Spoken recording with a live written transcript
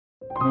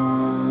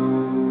Welcome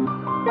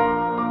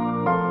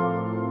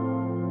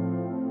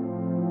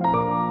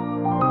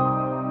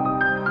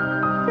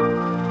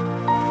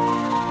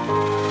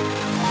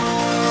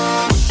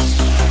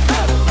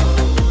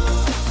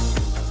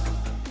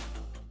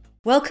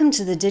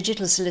to the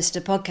Digital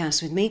Solicitor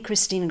Podcast with me,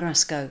 Christina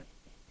Grasco.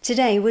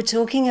 Today we're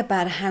talking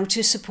about how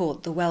to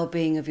support the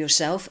well-being of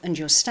yourself and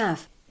your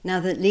staff now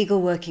that legal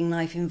working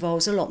life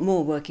involves a lot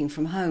more working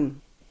from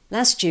home.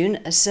 Last June,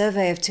 a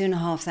survey of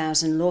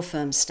 2,500 law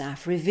firm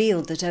staff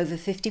revealed that over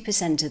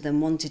 50% of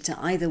them wanted to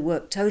either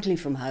work totally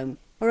from home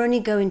or only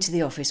go into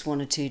the office 1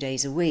 or 2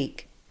 days a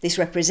week. This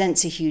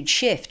represents a huge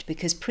shift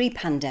because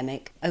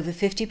pre-pandemic, over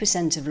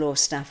 50% of law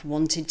staff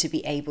wanted to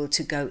be able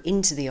to go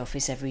into the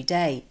office every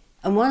day.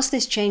 And whilst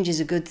this change is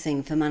a good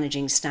thing for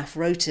managing staff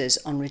rotas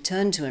on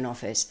return to an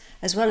office,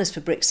 as well as for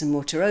bricks and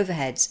mortar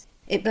overheads,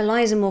 it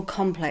belies a more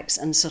complex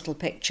and subtle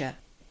picture.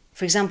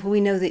 For example,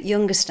 we know that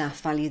younger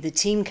staff value the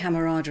team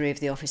camaraderie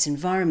of the office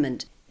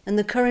environment, and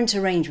the current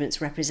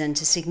arrangements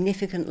represent a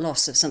significant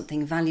loss of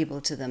something valuable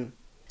to them.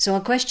 So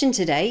our question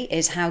today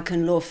is, how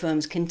can law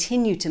firms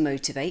continue to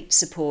motivate,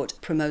 support,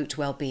 promote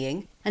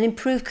well-being, and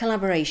improve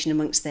collaboration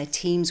amongst their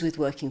teams with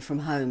working from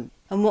home?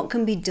 And what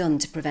can be done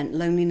to prevent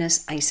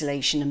loneliness,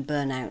 isolation and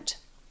burnout?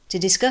 To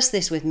discuss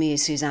this with me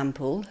is Susanne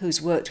Poole,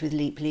 who's worked with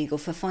Leap Legal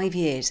for 5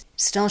 years,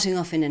 starting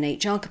off in an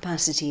HR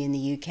capacity in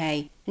the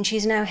UK, and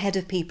she's now Head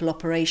of People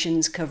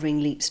Operations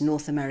covering Leap's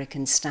North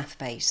American staff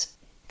base.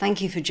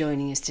 Thank you for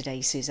joining us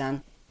today,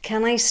 Susanne.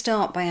 Can I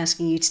start by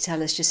asking you to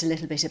tell us just a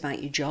little bit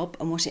about your job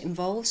and what it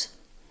involves?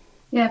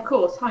 Yeah, of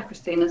course. Hi,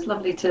 Christina. It's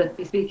lovely to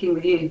be speaking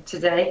with you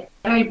today.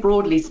 Very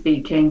broadly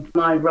speaking,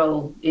 my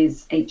role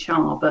is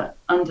HR, but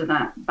under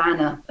that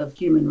banner of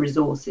human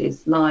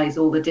resources lies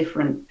all the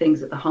different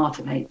things at the heart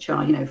of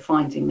HR,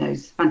 finding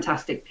those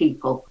fantastic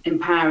people,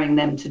 empowering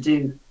them to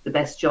do the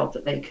best job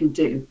that they can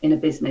do in a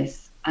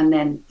business, and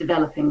then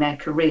developing their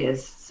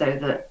careers so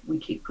that we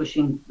keep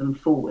pushing them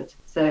forward.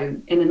 So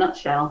in a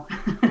nutshell,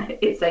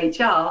 it's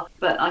HR,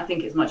 but I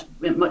think it's much,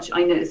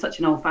 I know it's such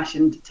an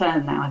old-fashioned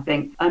term now, I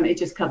think. It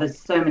just covers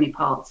so many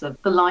parts of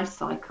the life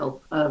cycle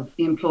of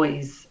the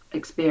employee's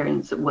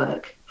experience at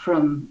work,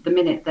 from the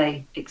minute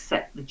they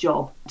accept the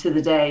job to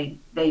the day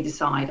they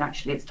decide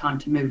actually it's time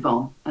to move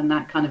on. And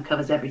that kind of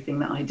covers everything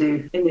that I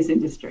do in this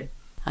industry.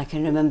 I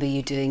can remember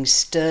you doing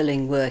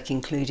sterling work,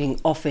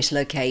 including office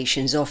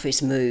locations,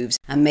 office moves,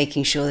 and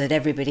making sure that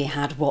everybody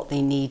had what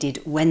they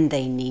needed when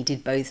they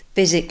needed, both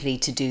physically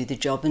to do the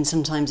job and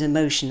sometimes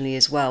emotionally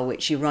as well,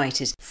 which you're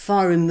right is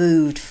far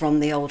removed from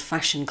the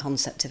old-fashioned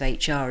concept of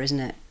HR, isn't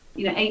it?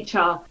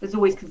 HR is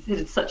always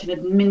considered such an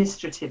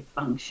administrative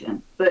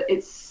function, but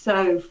it's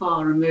so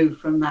far removed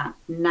from that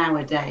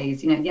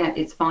nowadays.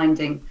 It's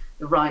finding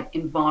the right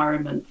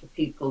environment for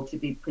people to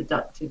be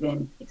productive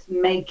in. It's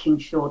making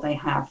sure they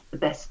have the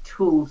best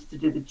tools to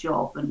do the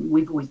job. And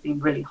we've always been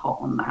really hot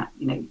on that.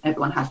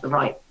 Everyone has the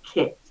right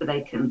kit so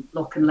they can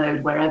lock and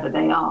load wherever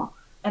they are.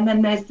 And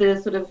then there's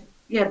the sort of,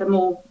 the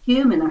more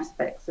human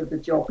aspects of the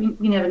job.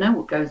 We never know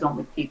what goes on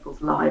with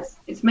people's lives.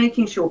 It's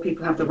making sure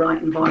people have the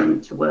right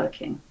environment to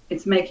work in.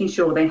 It's making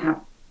sure they have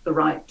the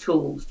right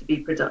tools to be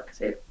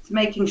productive. It's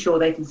making sure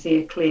they can see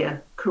a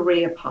clear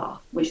career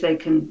path which they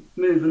can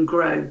move and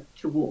grow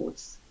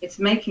towards. It's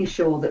making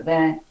sure that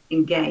they're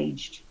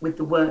engaged with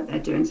the work they're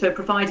doing, so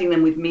providing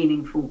them with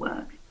meaningful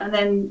work. And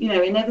then,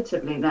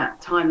 inevitably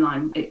that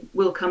timeline, it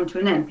will come to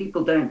an end.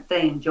 People don't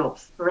stay in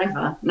jobs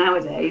forever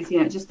nowadays,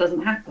 it just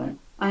doesn't happen.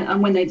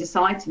 And when they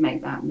decide to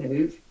make that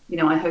move,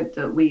 I hope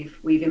that we've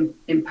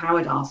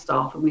empowered our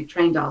staff and we've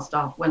trained our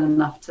staff well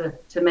enough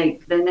to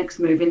make their next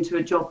move into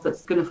a job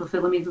that's going to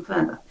fulfill them even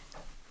further.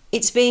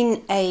 It's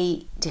been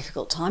a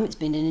difficult time, it's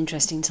been an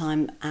interesting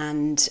time,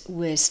 and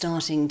we're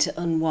starting to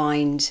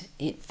unwind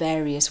in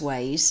various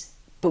ways,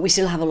 but we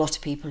still have a lot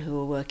of people who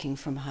are working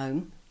from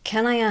home.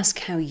 Can I ask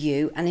how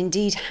you, and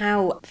indeed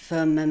how law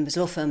firm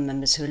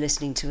members who are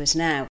listening to us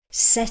now,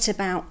 set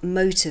about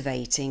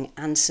motivating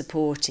and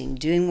supporting,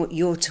 doing what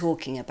you're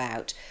talking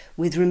about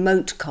with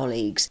remote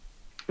colleagues?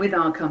 With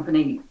our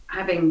company,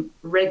 having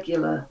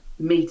regular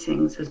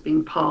meetings has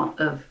been part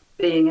of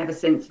being ever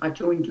since I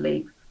joined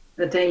Leap.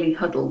 The daily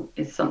huddle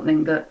is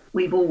something that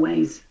we've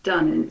always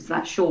done, and it's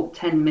that short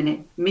 10-minute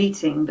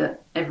meeting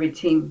that every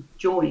team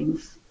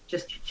joins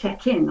just to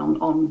check in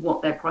on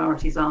what their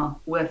priorities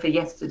were for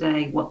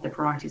yesterday, what their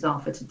priorities are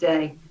for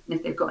today, and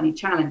if they've got any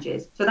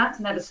challenges. So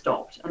that's never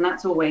stopped, and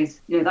that's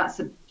always,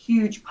 that's a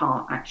huge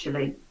part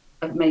actually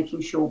of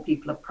making sure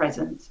people are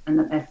present and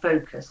that they're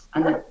focused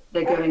and that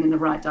they're going in the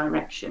right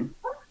direction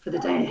for the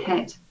day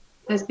ahead.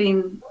 There's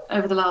been,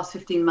 over the last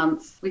 15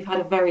 months, we've had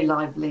a very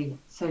lively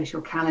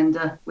social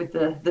calendar with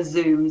the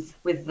Zooms,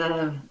 with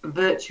the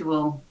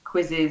virtual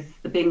quizzes,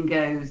 the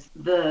bingos,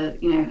 the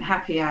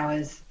happy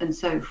hours and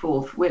so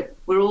forth.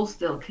 We're all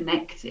still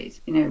connected.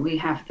 We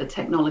have the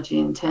technology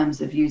in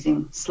terms of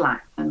using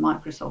Slack and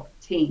Microsoft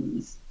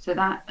Teams. So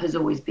that has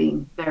always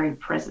been very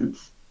present.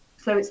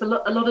 So it's a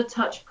lot of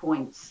touch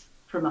points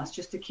from us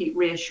just to keep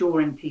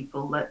reassuring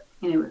people that,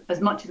 as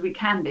much as we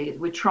can be,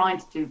 we're trying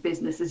to do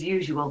business as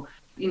usual.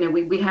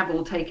 we have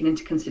all taken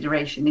into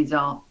consideration these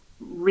are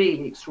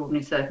really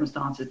extraordinary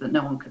circumstances that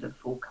no one could have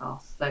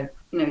forecast. So,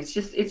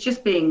 it's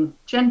just being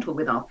gentle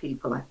with our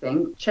people, I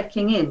think,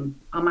 checking in,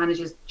 our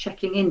managers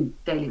checking in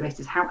daily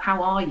basis.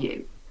 How are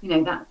you?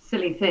 That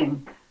silly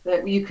thing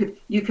that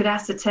you could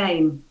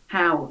ascertain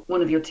how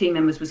one of your team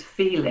members was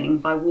feeling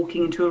by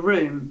walking into a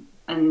room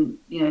and,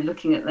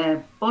 looking at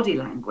their body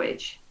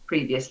language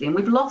previously. And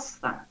we've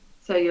lost that.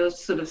 So you're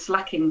sort of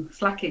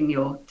slacking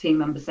your team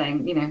member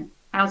saying,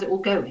 how's it all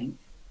going?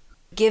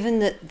 Given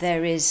that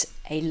there is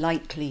a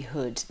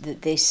likelihood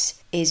that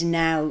this is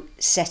now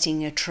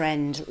setting a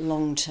trend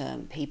long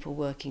term, people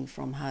working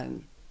from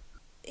home,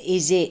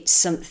 is it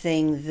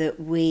something that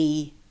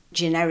we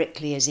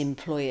generically as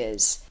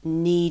employers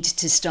need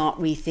to start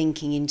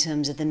rethinking in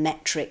terms of the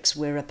metrics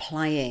we're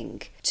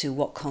applying to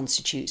what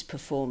constitutes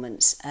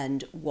performance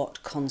and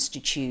what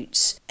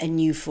constitutes a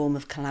new form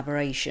of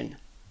collaboration?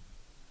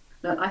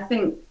 Look, I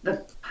think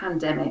the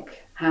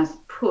pandemic has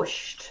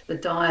pushed the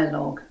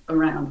dialogue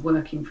around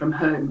working from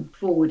home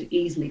forward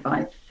easily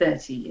by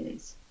 30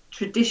 years.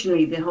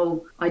 Traditionally, the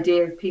whole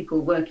idea of people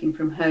working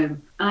from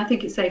home, and I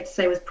think it's safe to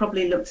say, was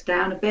probably looked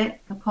down a bit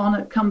upon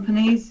at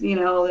companies.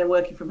 They're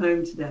working from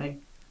home today.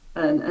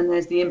 And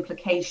there's the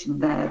implication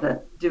there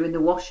that doing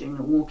the washing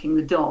and walking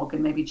the dog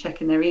and maybe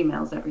checking their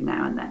emails every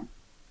now and then.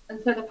 And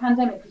so the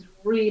pandemic has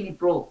really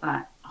brought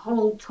that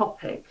whole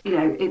topic,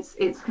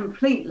 it's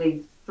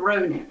completely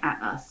thrown it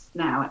at us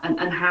now,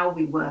 and how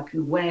we work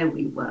and where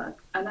we work.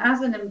 And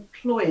as an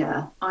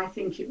employer, I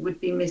think it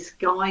would be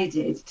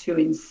misguided to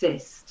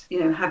insist,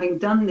 having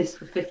done this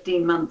for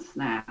 15 months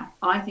now,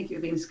 I think it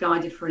would be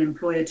misguided for an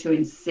employer to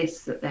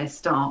insist that their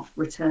staff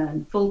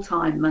return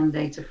full-time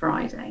Monday to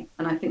Friday.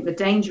 And I think the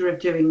danger of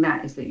doing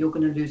that is that you're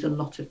going to lose a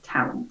lot of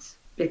talent,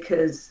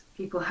 because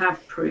people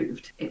have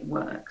proved it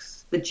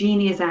works. The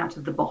genie is out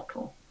of the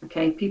bottle.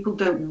 Okay, people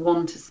don't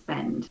want to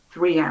spend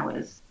 3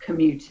 hours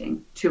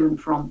commuting to and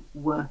from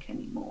work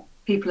anymore.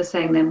 People are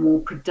saying they're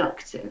more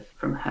productive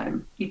from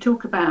home. You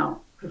talk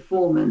about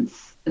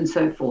performance and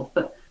so forth,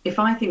 but if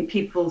I think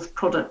people's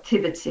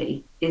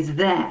productivity is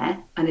there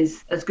and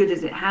is as good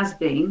as it has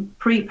been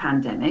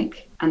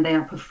pre-pandemic, and they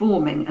are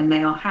performing and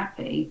they are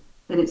happy,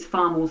 then it's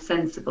far more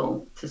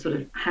sensible to sort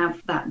of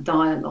have that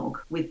dialogue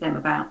with them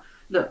about,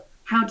 look,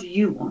 how do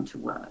you want to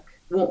work?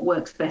 What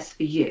works best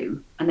for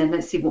you? And then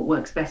let's see what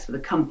works best for the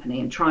company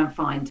and try and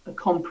find a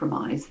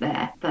compromise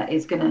there that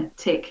is going to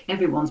tick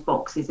everyone's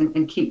boxes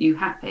and keep you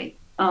happy.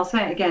 And I'll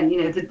say it again,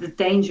 the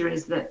danger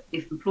is that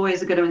if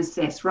employers are going to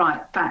insist,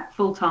 right, back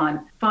full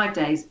time, 5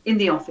 days in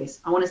the office,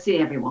 I want to see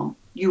everyone,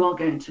 you are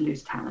going to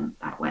lose talent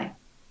that way.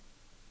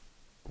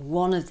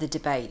 One of the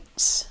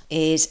debates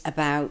is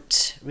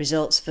about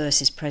results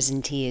versus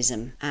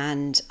presenteeism,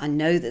 and I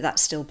know that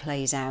still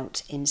plays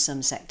out in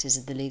some sectors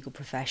of the legal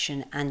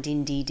profession and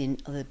indeed in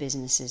other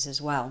businesses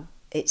as well.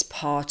 It's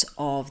part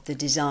of the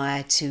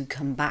desire to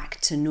come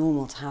back to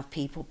normal, to have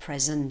people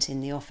present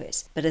in the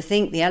office. But I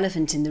think the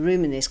elephant in the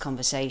room in this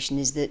conversation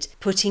is that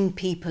putting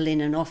people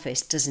in an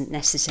office doesn't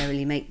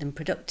necessarily make them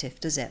productive,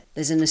 does it?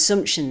 There's an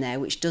assumption there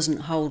which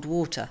doesn't hold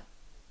water.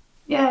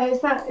 Yeah,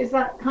 is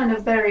that kind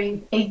of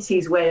very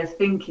 80s way of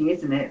thinking,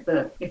 isn't it?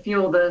 That if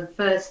you're the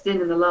first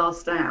in and the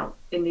last out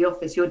in the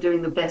office, you're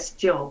doing the best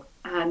job.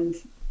 And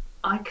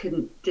I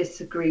couldn't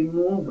disagree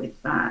more with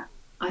that.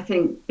 I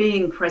think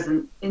being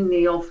present in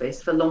the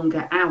office for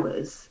longer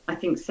hours, I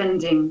think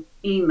sending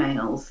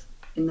emails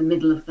in the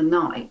middle of the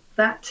night,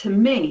 that to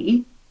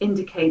me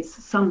indicates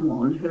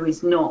someone who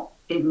is not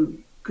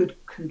in good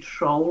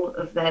control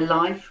of their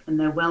life and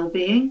their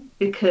well-being,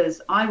 because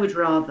I would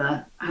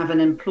rather have an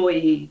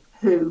employee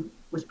who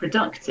was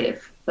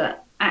productive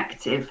but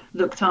active,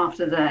 looked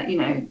after their,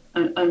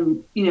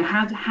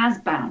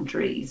 has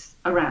boundaries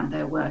around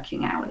their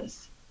working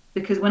hours.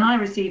 Because when I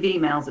receive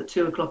emails at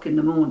 2:00 in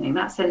the morning,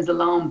 that sends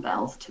alarm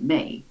bells to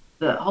me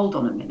that, hold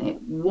on a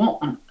minute, what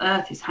on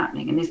earth is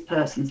happening in this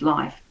person's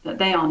life that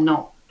they are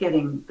not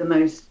getting the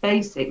most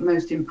basic,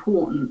 most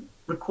important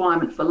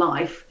requirement for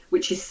life,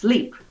 which is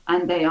sleep.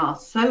 And they are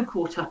so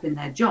caught up in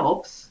their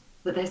jobs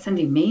that they're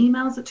sending me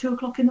emails at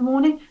 2:00 in the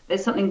morning.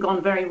 There's something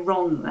gone very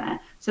wrong there.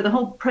 So the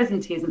whole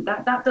presenteeism,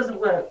 that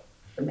doesn't work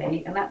for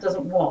me, and that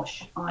doesn't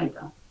wash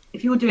either.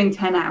 If you're doing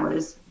 10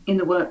 hours in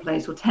the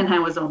workplace or 10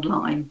 hours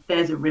online,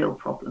 there's a real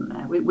problem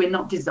there. We're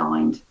not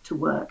designed to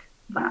work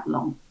that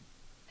long.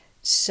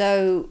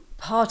 So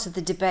part of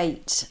the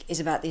debate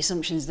is about the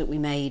assumptions that we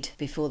made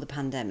before the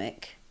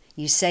pandemic.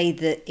 You say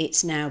that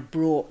it's now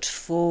brought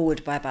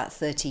forward by about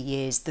 30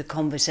 years the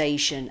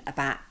conversation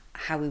about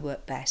how we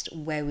work best,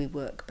 where we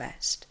work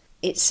best.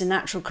 It's a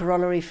natural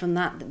corollary from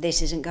that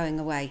this isn't going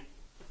away.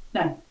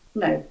 No,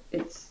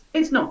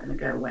 it's not going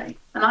to go away.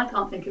 And I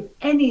can't think of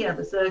any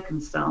other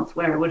circumstance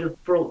where I would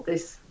have brought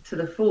this to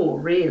the fore,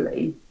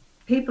 really.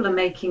 People are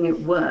making it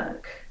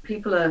work.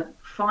 People are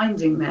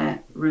finding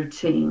their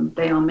routine.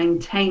 They are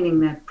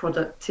maintaining their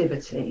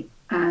productivity.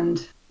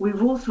 And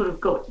we've all sort of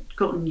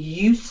gotten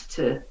used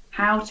to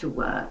how to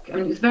work. I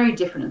mean, it was very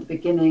different at the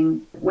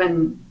beginning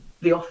when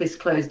the office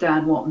closed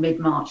down,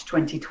 mid-March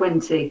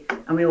 2020,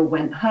 and we all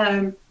went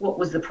home. What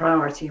was the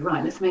priority?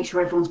 Right, let's make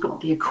sure everyone's got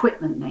the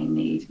equipment they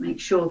need, make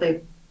sure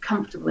they're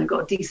comfortable, they've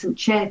got a decent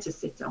chair to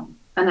sit on.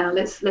 And now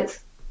let's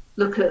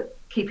look at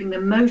keeping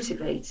them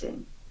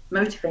motivated.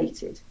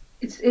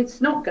 It's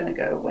not going to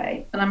go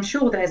away. And I'm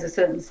sure there's a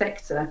certain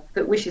sector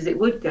that wishes it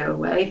would go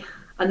away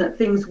and that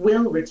things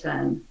will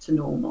return to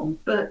normal.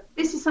 But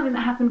this is something that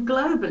happened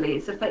globally.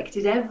 It's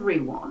affected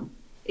everyone.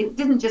 It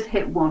didn't just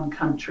hit one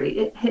country,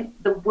 it hit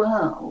the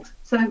world.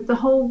 So the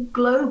whole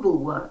global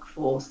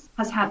workforce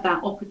has had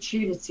that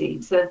opportunity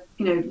to,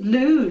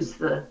 lose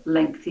the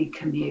lengthy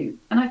commute.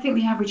 And I think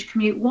the average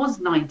commute was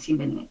 90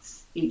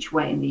 minutes each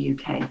way in the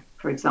UK,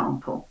 for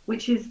example,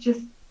 which is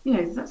just,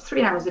 that's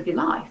 3 hours of your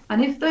life.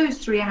 And if those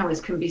 3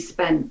 hours can be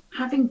spent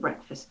having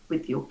breakfast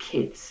with your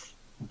kids,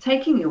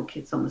 taking your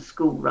kids on the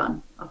school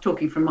run, I'm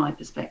talking from my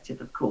perspective,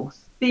 of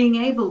course, being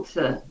able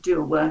to do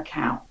a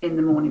workout in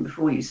the morning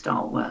before you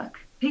start work,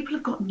 people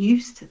have gotten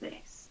used to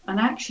this and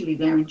actually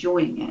they're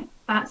enjoying it.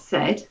 That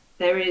said,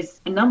 there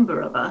is a number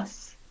of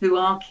us who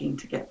are keen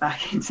to get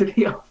back into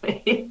the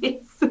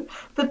office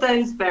for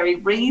those very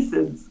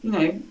reasons.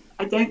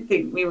 I don't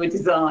think we were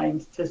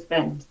designed to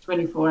spend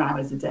 24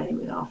 hours a day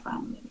with our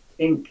family. I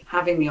think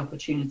having the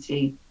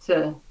opportunity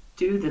to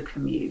do the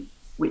commute,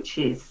 which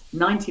is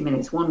 90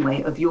 minutes one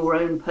way of your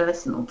own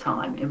personal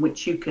time, in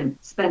which you can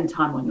spend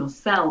time on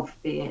yourself,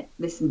 be it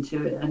listen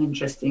to an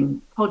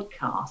interesting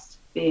podcast,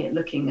 be it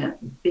looking at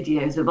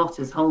videos of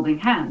otters holding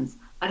hands.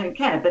 I don't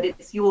care, but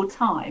it's your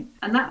time.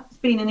 And that's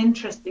been an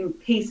interesting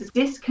piece of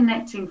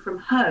disconnecting from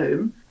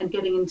home and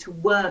getting into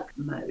work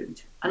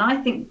mode. And I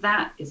think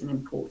that is an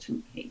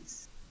important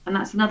piece. And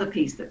that's another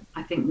piece that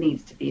I think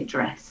needs to be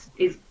addressed,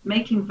 is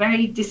making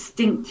very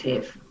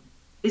distinctive.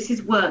 This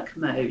is work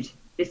mode,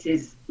 this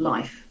is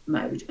life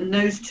mode. And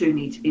those two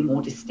need to be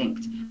more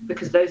distinct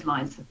because those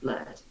lines have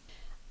blurred.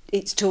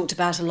 It's talked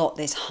about a lot,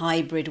 this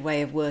hybrid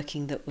way of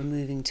working that we're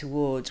moving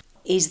towards.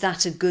 Is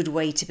that a good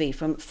way to be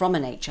from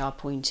an HR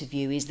point of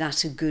view? Is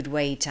that a good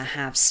way to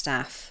have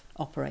staff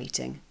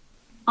operating?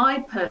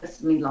 I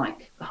personally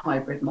like the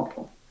hybrid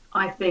model.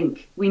 I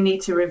think we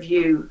need to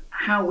review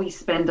how we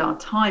spend our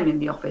time in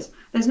the office.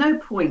 There's no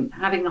point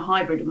having a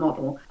hybrid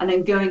model and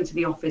then going to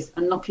the office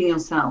and locking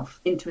yourself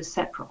into a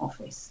separate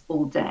office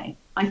all day.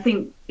 I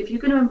think if you're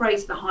going to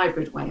embrace the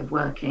hybrid way of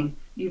working,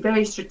 you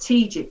very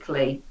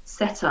strategically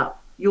set up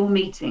your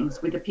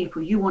meetings with the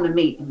people you want to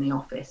meet in the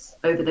office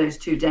over those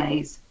 2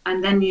 days,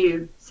 and then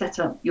you set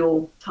up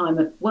your time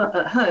at work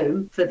at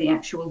home for the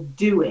actual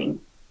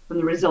doing from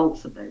the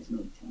results of those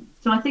meetings.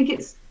 So I think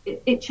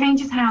it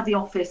changes how the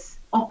office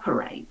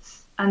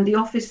operates, and the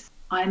office,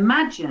 I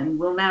imagine,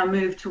 will now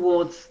move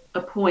towards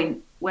a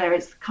point where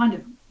it's kind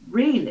of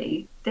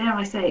really, dare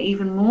I say,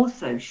 even more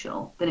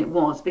social than it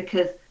was,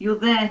 because you're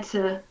there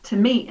to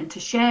meet and to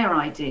share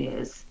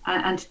ideas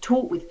and to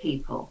talk with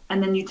people.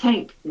 And then you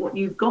take what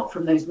you've got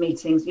from those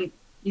meetings,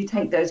 you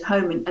take those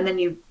home and then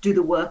you do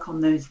the work on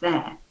those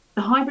there.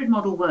 The hybrid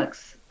model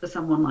works for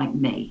someone like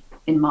me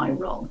in my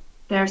role.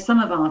 There are some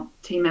of our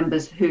team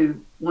members who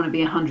want to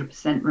be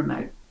 100%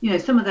 remote.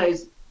 Some of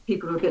those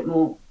people who are a bit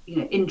more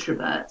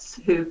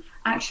introverts who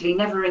actually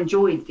never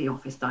enjoyed the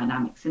office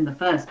dynamics in the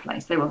first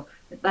place. They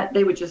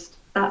were just,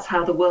 that's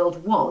how the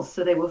world was.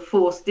 So they were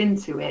forced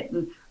into it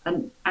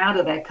and out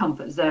of their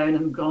comfort zone.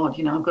 And God,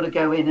 I've got to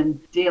go in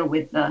and deal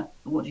with the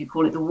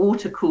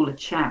water cooler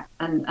chat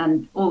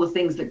and all the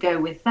things that go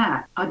with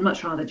that. I'd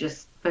much rather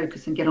just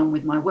focus and get on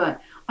with my work.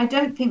 I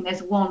don't think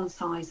there's one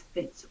size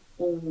fits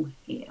all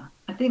here.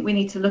 I think we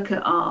need to look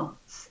at our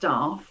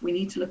staff. We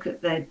need to look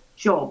at their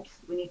jobs.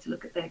 We need to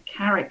look at their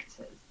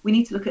characters. We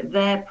need to look at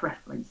their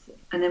preferences.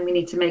 And then we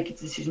need to make a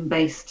decision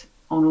based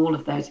on all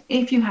of those.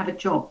 If you have a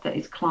job that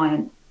is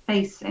client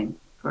facing,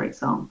 for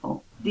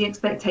example, the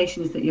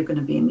expectation is that you're going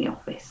to be in the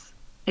office.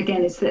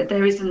 Again, it's that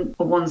there isn't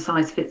a one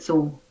size fits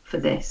all for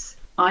this.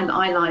 I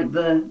like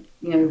the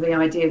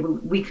idea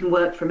we can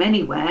work from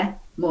anywhere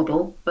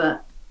model,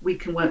 but we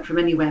can work from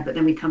anywhere, but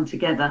then we come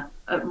together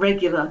at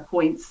regular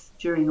points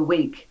during a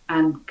week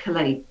and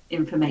collate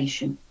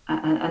information,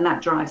 and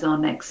that drives our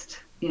next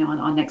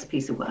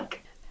piece of work.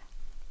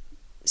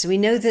 So we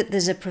know that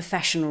there's a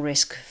professional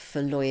risk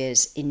for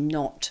lawyers in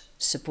not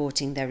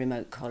supporting their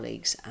remote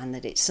colleagues, and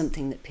that it's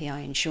something that PI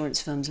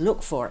insurance firms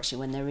look for actually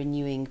when they're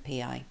renewing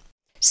PI.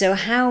 So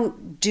how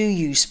do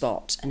you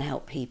spot and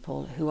help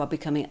people who are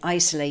becoming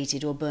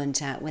isolated or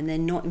burnt out when they're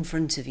not in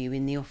front of you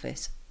in the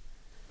office?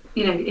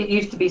 It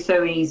used to be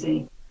so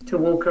easy to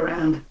walk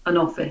around an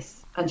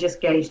office and just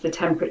gauge the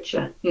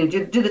temperature, do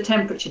the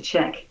temperature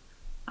check,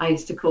 I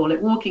used to call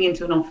it, walking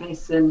into an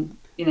office and,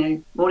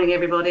 morning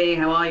everybody,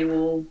 how are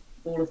you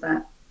all of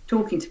that.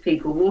 Talking to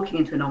people, walking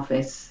into an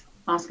office,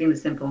 asking the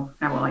simple,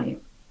 how are you?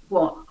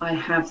 What I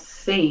have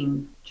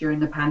seen during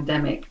the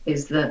pandemic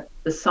is that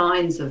the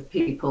signs of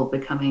people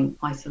becoming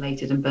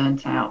isolated and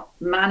burnt out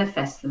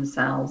manifest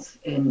themselves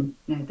in,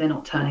 they're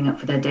not turning up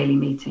for their daily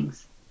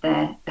meetings.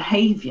 Their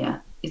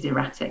behaviour is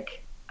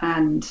erratic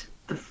and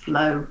the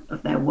flow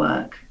of their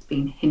work has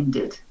been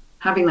hindered.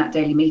 having that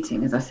daily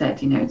meeting, as I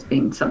said, it's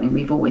been something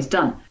we've always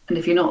done. And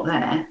if you're not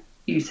there,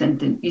 you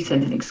send an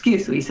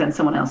excuse, or you send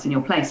someone else in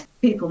your place.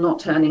 People not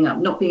turning up,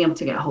 not being able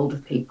to get hold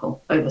of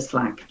people over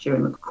Slack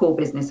during the core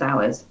business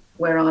hours.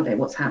 Where are they?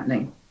 What's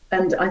happening?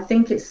 And I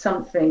think it's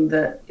something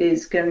that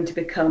is going to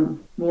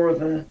become more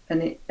of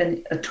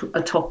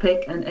a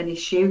topic and an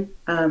issue.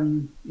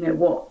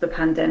 What the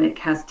pandemic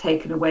has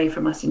taken away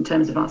from us in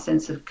terms of our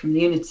sense of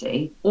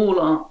community. All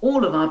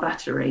of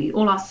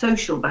our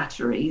social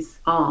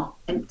batteries are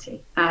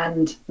empty,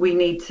 and we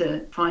need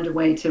to find a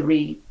way to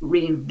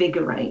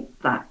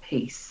reinvigorate that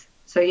piece.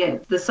 So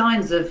the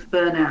signs of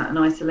burnout and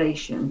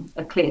isolation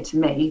are clear to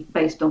me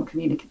based on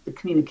the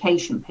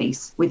communication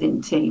piece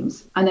within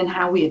teams, and then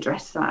how we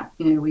address that.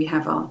 We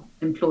have our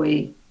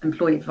employee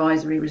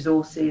advisory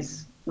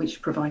resources,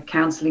 which provide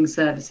counselling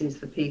services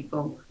for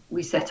people.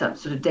 We set up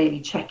sort of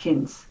daily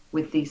check-ins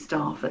with these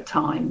staff at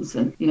times,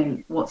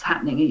 and what's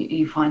happening. Are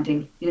you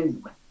finding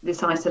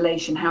this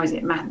isolation? How is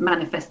it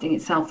manifesting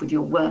itself with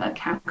your work?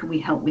 How can we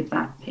help with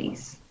that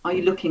piece? Are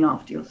you looking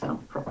after yourself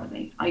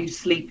properly? Are you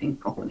sleeping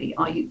properly?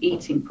 Are you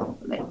eating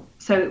properly?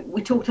 So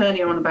we talked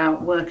earlier on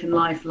about work and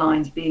life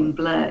lines being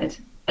blurred.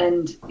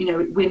 And,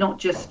 we're not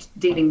just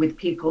dealing with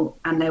people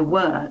and their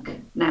work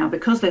now,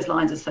 because those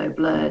lines are so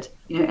blurred,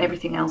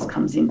 everything else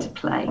comes into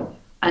play.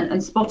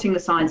 And spotting the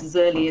signs as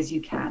early as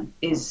you can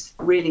is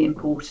really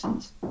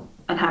important.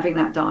 And having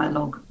that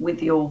dialogue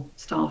with your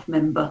staff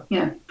member,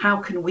 how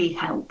can we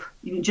help?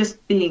 Just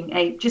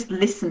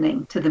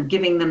listening to them,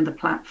 giving them the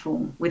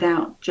platform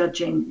without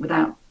judging,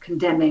 without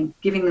condemning,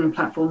 giving them a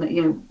platform that,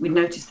 we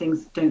notice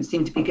things don't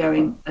seem to be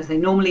going as they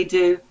normally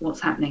do. What's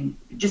happening?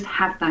 Just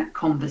have that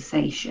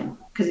conversation,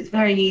 because it's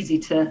very easy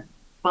to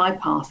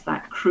bypass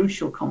that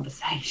crucial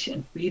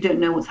conversation. You don't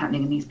know what's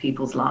happening in these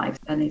people's lives,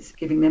 and it's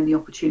giving them the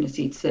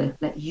opportunity to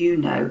let you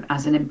know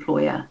as an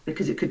employer,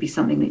 because it could be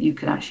something that you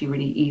could actually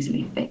really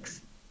easily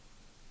fix.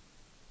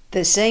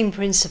 The same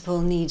principle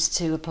needs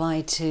to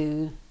apply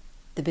to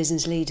the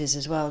business leaders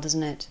as well,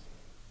 doesn't it?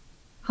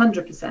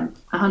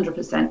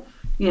 100%.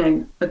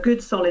 A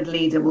good solid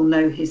leader will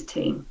know his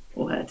team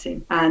or her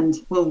team, and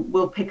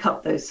will pick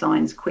up those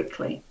signs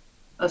quickly.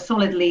 A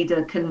solid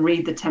leader can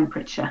read the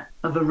temperature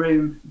of a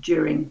room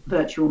during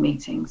virtual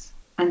meetings.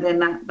 And then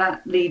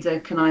that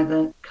leader can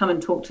either come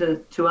and talk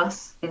to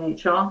us in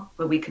HR,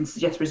 where we can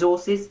suggest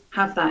resources,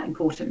 have that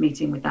important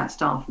meeting with that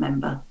staff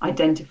member,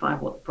 identify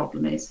what the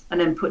problem is,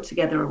 and then put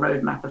together a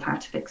roadmap of how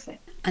to fix it.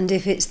 And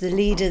if it's the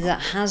leader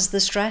that has the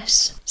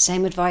stress,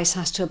 same advice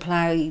has to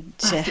apply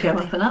to... Has to go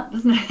up and up,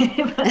 doesn't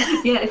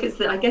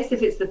it? I guess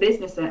if it's the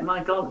business owner,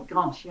 my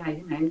gosh,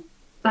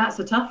 that's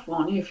a tough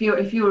one. If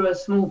you're a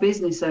small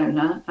business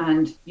owner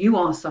and you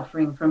are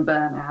suffering from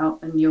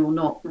burnout and you're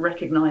not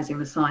recognising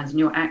the signs and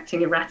you're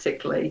acting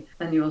erratically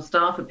and your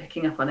staff are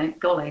picking up on it,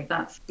 golly,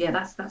 that's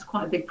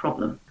quite a big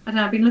problem. And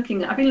I've been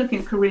looking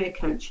at career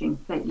coaching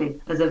lately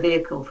as a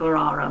vehicle for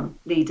our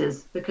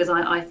leaders, because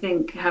I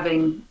think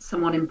having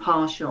someone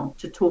impartial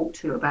to talk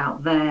to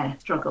about their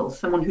struggles,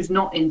 someone who's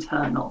not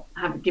internal,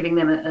 giving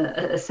them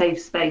a safe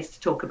space to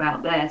talk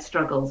about their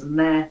struggles and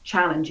their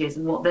challenges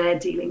and what they're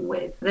dealing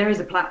with. There is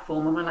a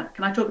platform,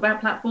 can I talk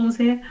about platforms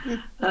here?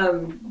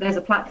 There's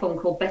a platform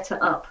called Better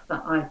Up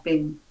that I've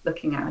been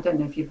looking at. I don't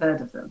know if you've heard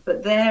of them,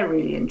 but they're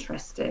really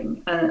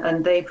interesting,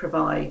 and they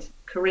provide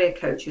career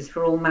coaches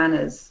for all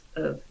manners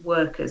of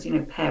workers,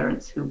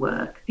 parents who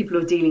work, people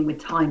who are dealing with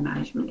time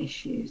management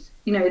issues.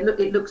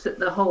 It looks at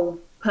the whole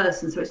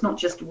person, so it's not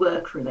just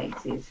work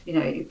related.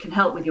 It can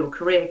help with your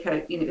career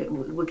coach. It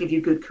will give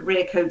you good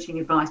career coaching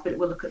advice, but it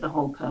will look at the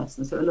whole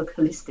person, so it'll look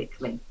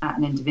holistically at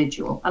an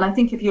individual. And I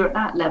think if you're at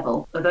that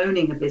level of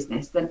owning a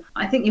business, then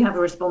I think you have a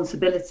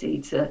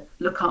responsibility to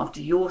look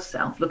after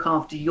yourself, look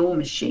after your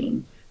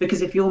machine.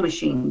 Because if your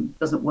machine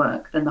doesn't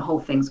work, then the whole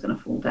thing's going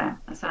to fall down.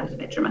 That sounds a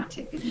bit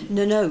dramatic.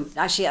 No,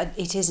 actually,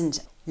 it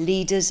isn't.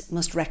 Leaders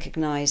must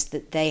recognise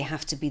that they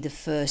have to be the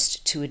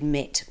first to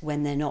admit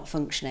when they're not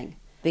functioning,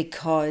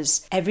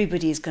 because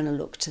everybody is going to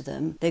look to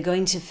them. They're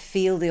going to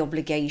feel the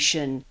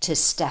obligation to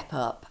step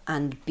up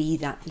and be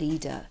that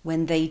leader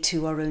when they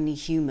too are only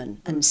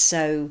human. And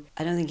so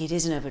I don't think it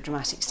is an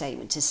overdramatic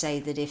statement to say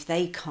that if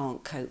they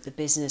can't cope, the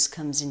business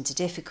comes into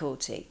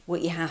difficulty.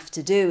 What you have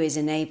to do is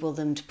enable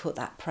them to put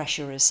that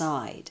pressure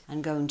aside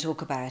and go and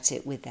talk about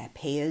it with their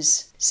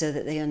peers, so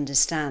that they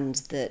understand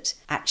that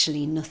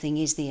actually nothing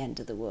is the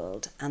end of the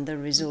world, and the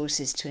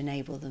resources to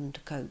enable them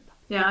to cope.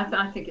 Yeah,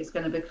 I think it's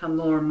going to become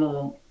more and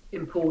more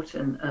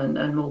important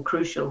and more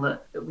crucial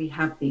that we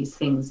have these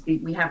things,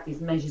 we have these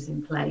measures in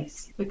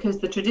place, because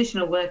the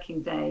traditional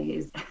working day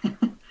is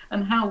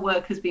and how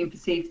work has been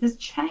perceived has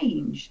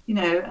changed,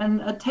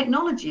 and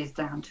technology is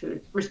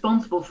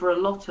responsible for a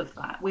lot of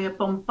that. We are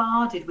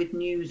bombarded with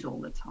news all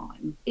the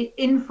time. It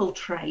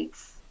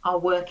infiltrates our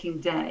working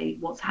day,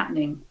 what's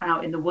happening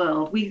out in the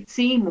world. We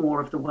see more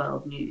of the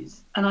world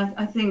news. And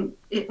I think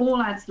it all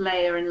adds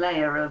layer and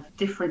layer of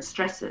different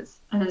stressors.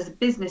 And as a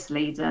business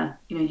leader,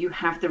 you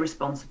have the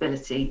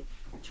responsibility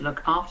to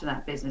look after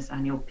that business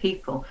and your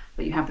people,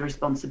 but you have the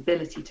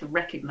responsibility to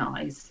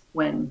recognise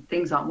when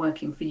things aren't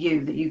working for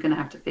you, that you're going to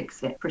have to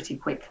fix it pretty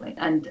quickly.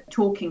 And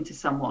talking to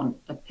someone,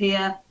 a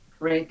peer,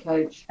 career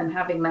coach, and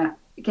having that,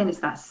 again, it's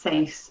that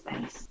safe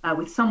space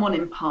with someone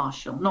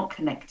impartial, not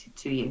connected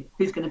to you,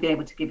 who's going to be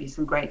able to give you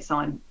some great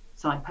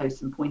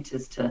signposts and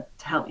pointers to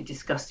help you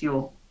discuss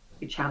your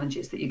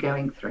challenges that you're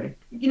going through.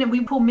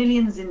 We pour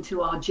millions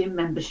into our gym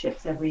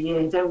memberships every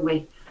year, don't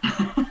we?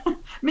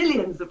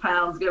 Millions of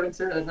pounds go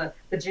into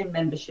the gym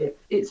membership.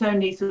 It's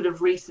only sort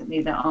of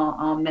recently that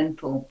our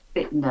mental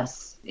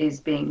fitness is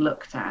being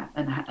looked at,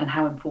 and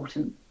how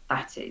important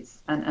that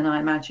is. And I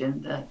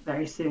imagine that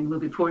very soon we'll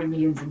be pouring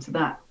millions into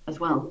that as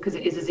well, because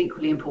it is as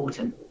equally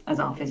important as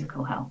our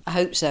physical health. I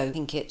hope so. I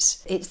think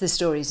it's the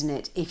story, isn't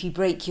it? If you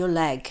break your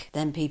leg,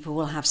 then people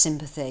will have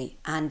sympathy.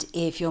 And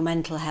if your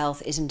mental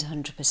health isn't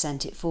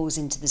 100%, it falls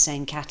into the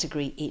same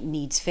category. It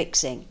needs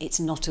fixing. It's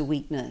not a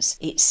weakness.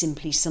 It's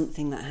simply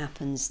something that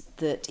happens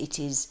that it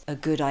is a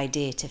good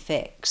idea to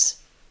fix.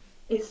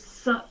 It's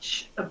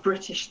such a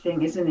British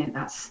thing, isn't it?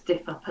 That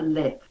stiff upper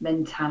lip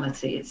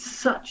mentality. It's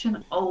such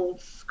an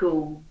old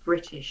school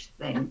British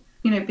thing.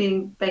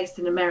 Being based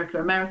in America,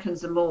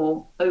 Americans are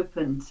more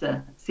open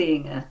to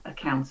seeing a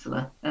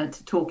counsellor,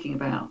 to talking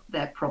about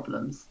their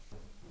problems.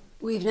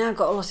 We've now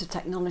got a lot of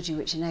technology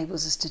which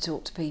enables us to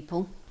talk to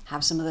people,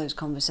 have some of those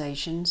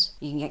conversations.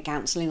 You can get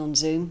counselling on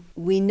Zoom.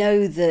 We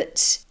know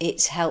that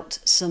it's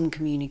helped some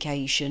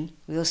communication.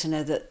 We also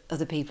know that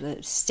other people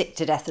are sick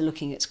to death of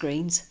looking at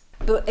screens.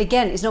 But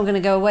again, it's not going to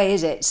go away,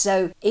 is it?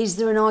 So is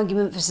there an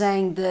argument for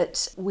saying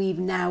that we've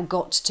now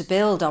got to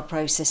build our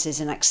processes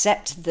and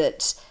accept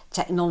that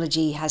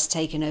technology has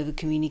taken over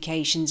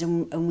communications,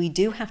 and we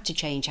do have to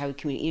change how we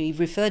communicate? You've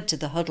referred to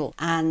the huddle,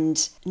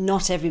 and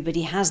not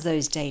everybody has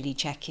those daily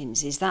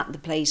check-ins. Is that the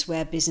place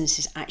where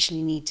businesses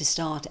actually need to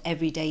start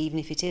every day, even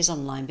if it is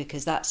online,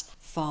 because that's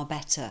far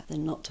better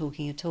than not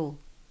talking at all?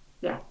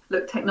 Yeah,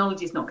 look,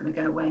 technology is not going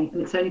to go away,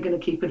 and it's only going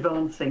to keep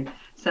advancing,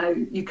 so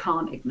you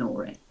can't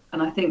ignore it.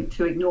 And I think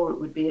to ignore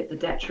it would be at the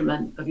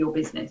detriment of your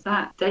business.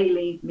 That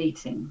daily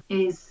meeting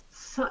is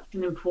such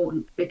an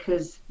important,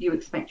 because you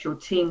expect your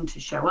team to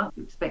show up,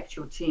 you expect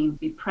your team to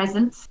be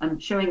present,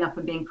 and showing up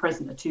and being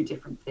present are two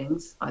different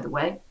things, by the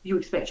way. You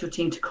expect your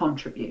team to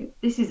contribute.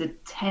 This is a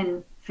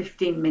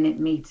 10-15-minute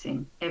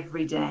meeting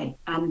every day,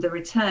 and the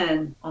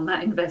return on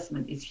that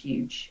investment is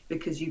huge,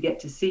 because you get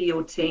to see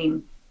your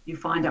team, you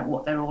find out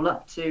what they're all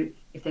up to.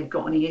 If they've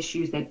got any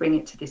issues, they bring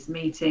it to this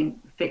meeting,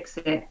 fix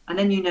it, and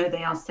then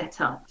they are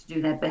set up to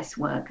do their best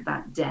work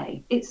that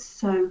day. It's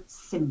so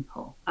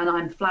simple, and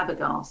I'm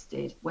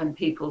flabbergasted when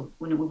people,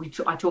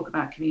 I talk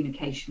about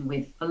communication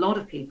with a lot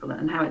of people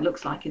and how it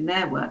looks like in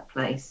their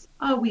workplace.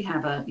 Oh, we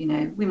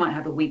might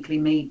have a weekly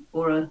meet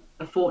or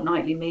a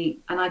fortnightly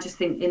meet, and I just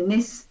think in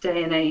this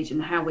day and age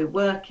and how we're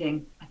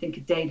working, I think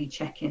a daily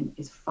check-in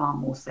is far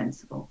more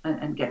sensible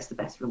and gets the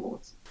best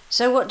rewards.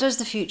 So what does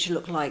the future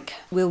look like?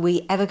 Will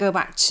we ever go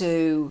back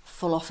to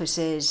full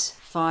offices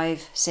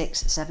 5, 6,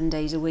 7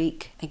 days a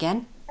week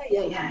again?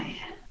 Yeah.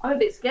 I'm a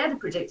bit scared of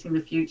predicting the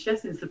future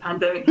since the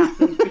pandemic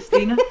happened,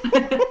 Christina.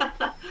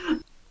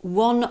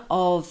 One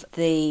of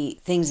the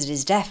things that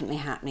is definitely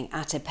happening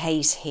at a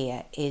pace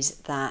here is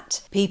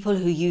that people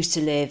who used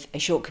to live a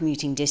short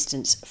commuting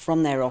distance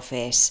from their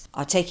office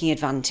are taking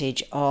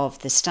advantage of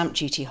the stamp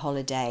duty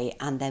holiday,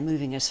 and they're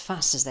moving as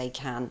fast as they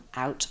can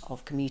out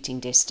of commuting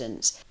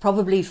distance,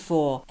 probably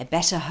for a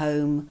better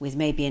home with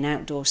maybe an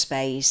outdoor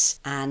space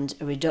and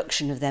a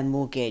reduction of their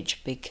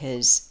mortgage,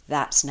 because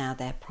that's now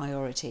their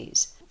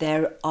priorities.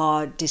 There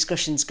are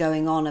discussions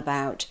going on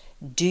about,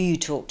 do you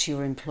talk to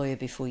your employer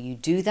before you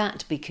do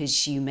that,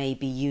 because you may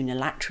be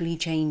unilaterally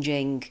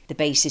changing the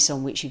basis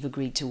on which you've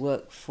agreed to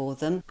work for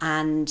them?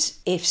 And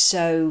if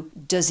so,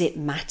 does it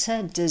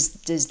matter?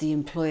 Does the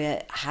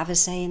employer have a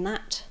say in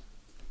that?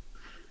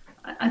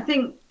 I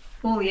think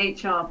all the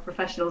HR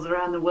professionals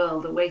around the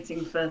world are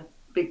waiting for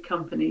big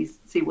companies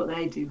to see what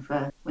they do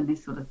first when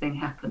this sort of thing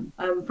happens.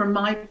 From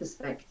my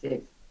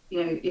perspective,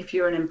 if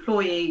you're an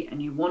employee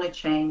and you want to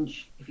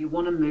change, if you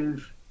want to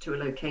move to a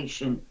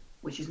location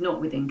which is not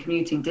within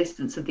commuting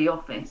distance of the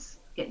office,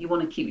 yet you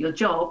want to keep your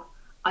job,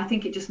 I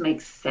think it just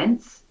makes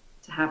sense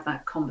to have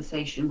that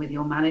conversation with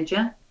your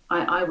manager.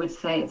 I would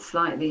say it's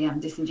slightly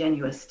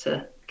disingenuous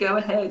to go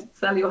ahead,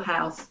 sell your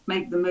house,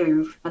 make the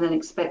move, and then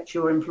expect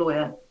your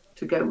employer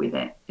to go with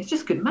it. It's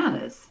just good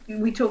manners.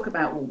 We talk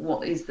about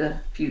what is the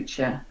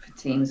future for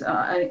teams.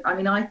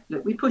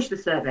 Look, we pushed the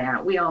survey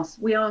out. We ask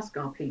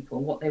our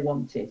people what they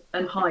wanted,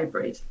 and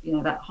hybrid,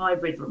 that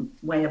hybrid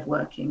way of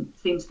working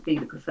seems to be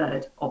the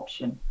preferred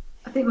option.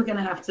 I think we're going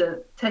to have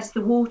to test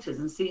the waters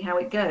and see how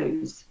it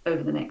goes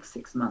over the next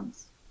 6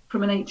 months.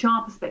 From an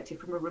HR perspective,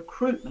 from a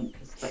recruitment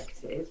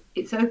perspective,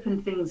 it's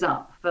opened things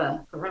up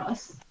for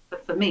us,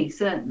 but for me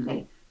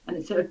certainly, and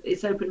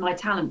it's opened my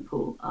talent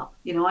pool up.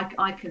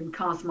 I can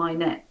cast my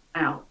net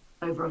out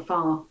over a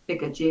far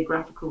bigger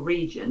geographical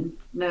region,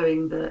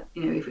 knowing that,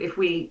 if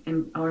we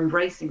are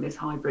embracing this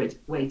hybrid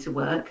way to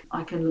work,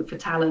 I can look for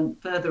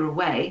talent further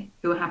away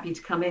who are happy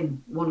to come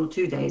in 1 or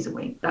 2 days a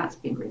week. That's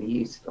been really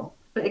useful.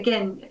 But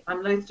again,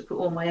 I'm loath to put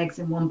all my eggs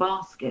in one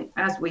basket.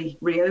 As we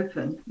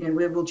reopen,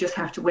 we will just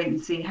have to wait and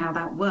see how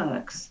that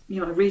works. I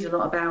read a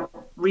lot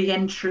about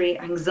re-entry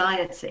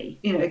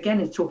anxiety.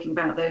 Again, it's talking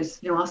about those,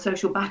 our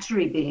social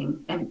battery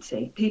being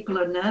empty. People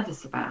are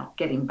nervous about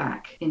getting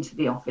back into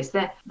the office.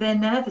 They're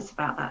nervous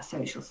about that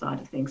social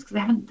side of things because they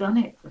haven't done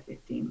it for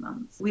 15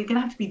 months. We're going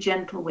to have to be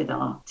gentle with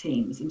our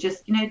teams and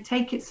just,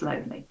 take it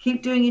slowly.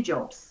 Keep doing your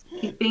jobs.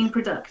 Keep being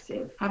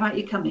productive. How about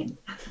you come in?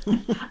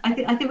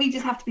 I think we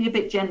just have to be a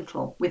bit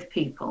gentle with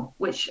people,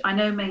 which I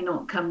know may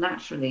not come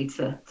naturally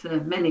to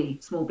many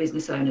small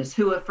business owners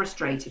who are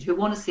frustrated, who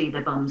want to see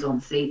their bums on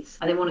seats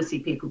and they want to see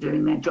people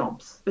doing their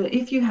jobs. But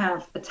if you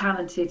have a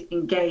talented,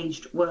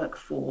 engaged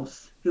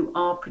workforce who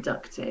are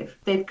productive,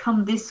 they've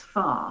come this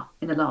far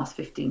in the last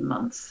 15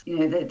 months.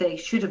 They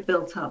should have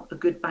built up a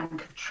good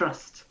bank of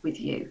trust with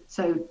you.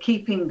 So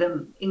keeping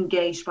them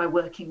engaged by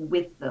working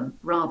with them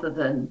rather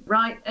than,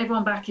 right,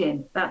 everyone back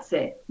in, that's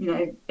it.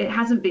 It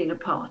hasn't been a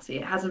party.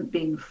 It hasn't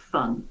been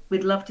fun.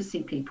 We'd love to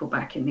see people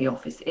back in the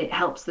office. It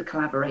helps the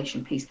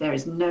collaboration piece. There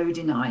is no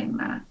denying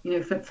that.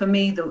 For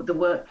me, the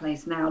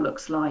workplace now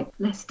looks like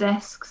less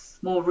desks,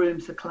 more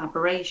rooms for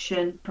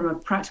collaboration. From a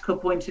practical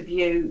point of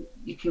view,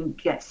 you can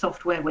get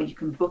software where you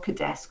can book a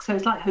desk. So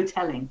it's like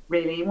hoteling,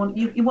 really. You want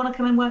to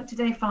come and work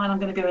today? Fine, I'm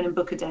going to go in and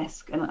book a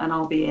desk and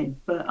I'll be in.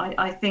 But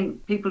I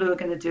think people who are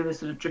going to do a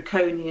sort of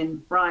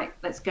draconian, right,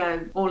 let's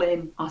go, all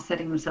in, are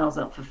setting themselves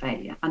up for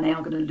failure and they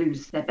are going to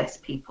lose their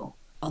best people.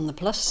 On the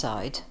plus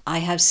side, I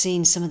have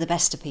seen some of the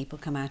best of people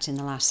come out in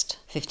the last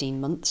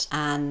 15 months.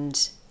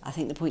 And I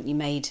think the point you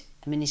made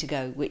a minute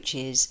ago, which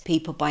is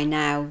people by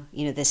now,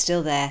 they're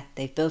still there.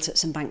 They've built up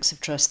some banks of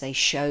trust. They've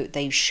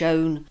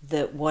shown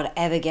that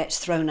whatever gets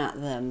thrown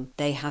at them,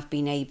 they have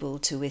been able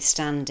to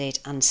withstand it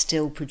and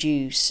still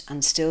produce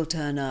and still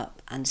turn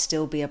up and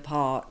still be a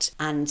part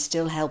and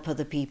still help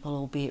other people,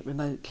 albeit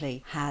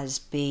remotely, has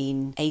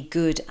been a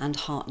good and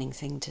heartening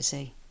thing to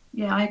see.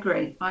 Yeah, I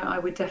agree. I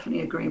would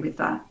definitely agree with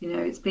that.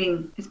 It's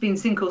been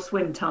sink or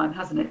swim time,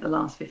 hasn't it, the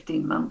last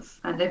 15 months?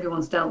 And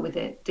everyone's dealt with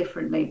it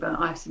differently, but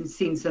I've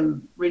seen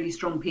some really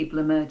strong people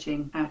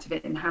emerging out of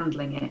it and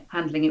handling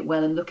it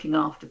well and looking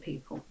after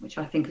people, which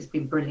I think has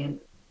been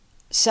brilliant.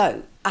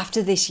 So,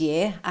 after this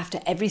year, after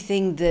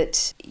everything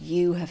that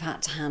you have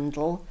had to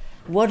handle,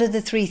 what are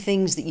the 3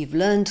 things that you've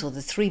learned or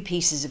the 3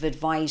 pieces of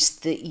advice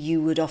that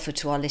you would offer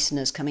to our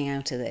listeners coming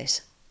out of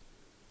this?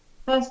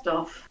 First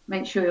off,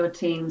 make sure your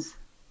teams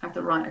have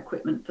the right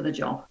equipment for the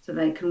job so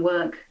they can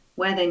work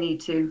where they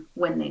need to,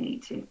 when they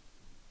need to.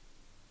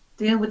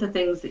 Deal with the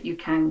things that you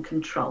can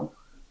control.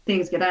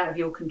 Things get out of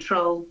your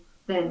control,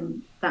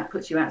 then that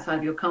puts you outside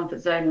of your comfort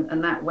zone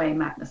and that way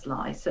madness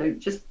lies. So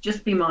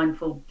just be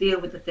mindful,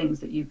 deal with the things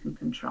that you can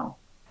control.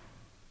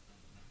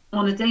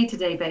 On a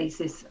day-to-day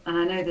basis, and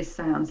I know this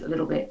sounds a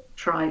little bit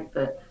trite,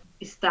 but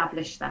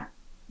establish that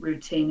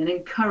routine and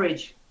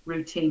encourage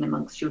routine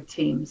amongst your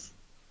teams.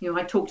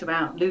 I talked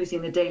about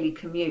losing the daily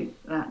commute,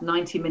 that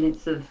 90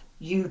 minutes of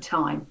you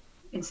time.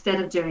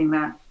 Instead of doing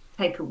that,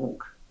 take a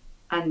walk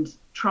and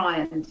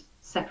try and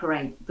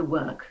separate the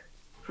work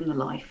from the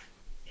life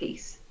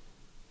piece.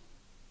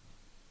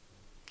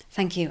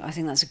 Thank you. I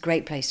think that's a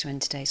great place to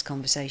end today's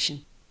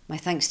conversation. My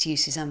thanks to you,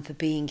 Susanne, for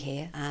being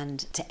here and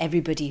to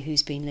everybody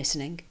who's been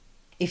listening.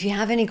 If you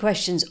have any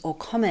questions or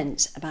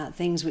comments about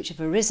things which have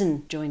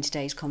arisen during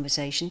today's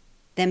conversation,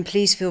 then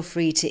please feel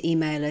free to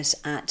email us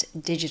at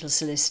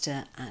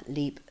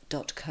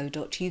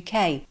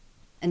digitalsolicitor@leap.co.uk.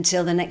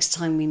 Until the next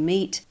time we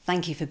meet,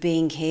 thank you for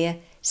being here.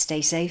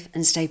 Stay safe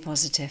and stay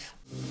positive.